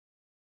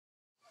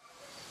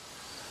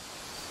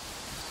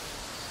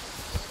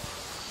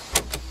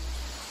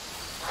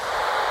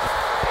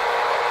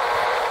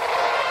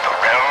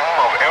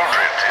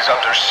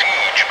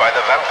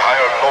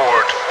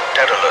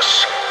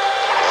Daedalus.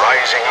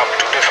 Rising up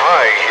to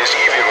defy his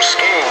evil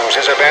schemes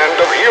is a band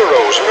of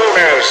heroes known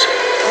as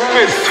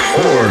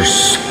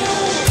MythForce.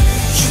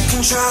 You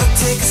can try to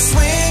take a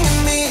swing at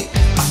me.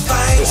 I'll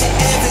fight you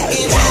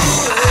every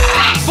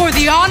inch. For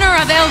the honor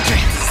of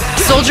Eldrin,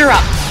 soldier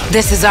up.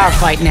 This is our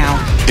fight now.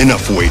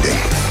 Enough waiting.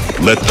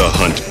 Let the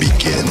hunt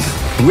begin.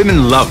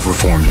 Women love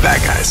reformed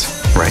bad guys,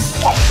 right?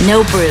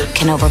 No brute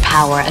can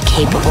overpower a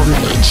capable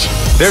mage.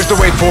 There's the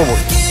way forward.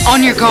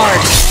 On your guard.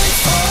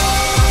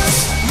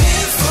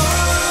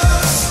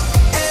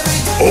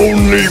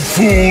 Only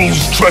fools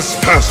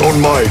trespass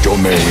on my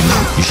domain.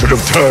 You should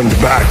have turned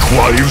back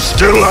while you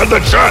still had the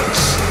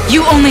chance.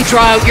 You only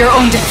draw out your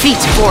own defeat,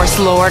 Force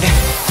Lord.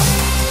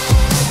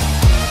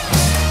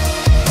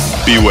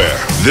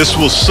 Beware, this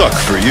will suck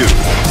for you.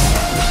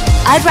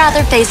 I'd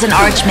rather face an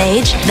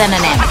archmage than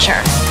an amateur.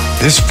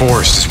 This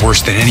forest is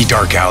worse than any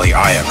dark alley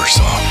I ever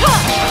saw.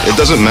 It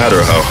doesn't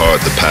matter how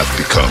hard the path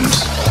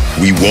becomes.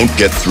 We won't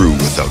get through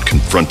without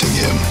confronting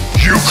him.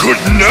 You could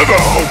never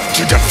hope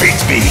to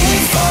defeat me.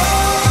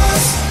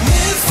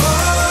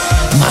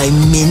 My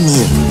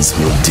minions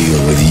will deal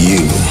with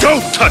you.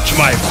 Don't touch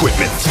my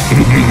equipment.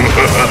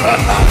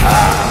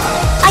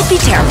 I'd be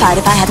terrified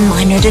if I hadn't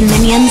minored in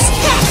minions.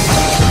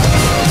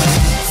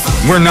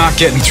 We're not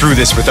getting through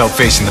this without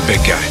facing the big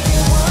guy.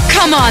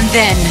 Come on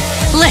then,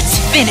 let's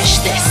finish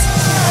this.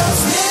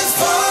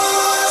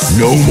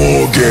 No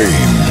more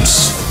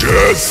games.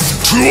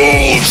 Death to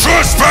all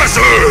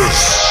trespassers!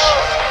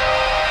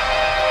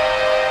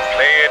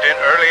 Play it in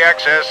early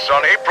access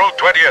on April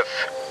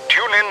 20th.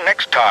 Tune in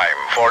next time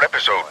for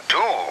episode 2.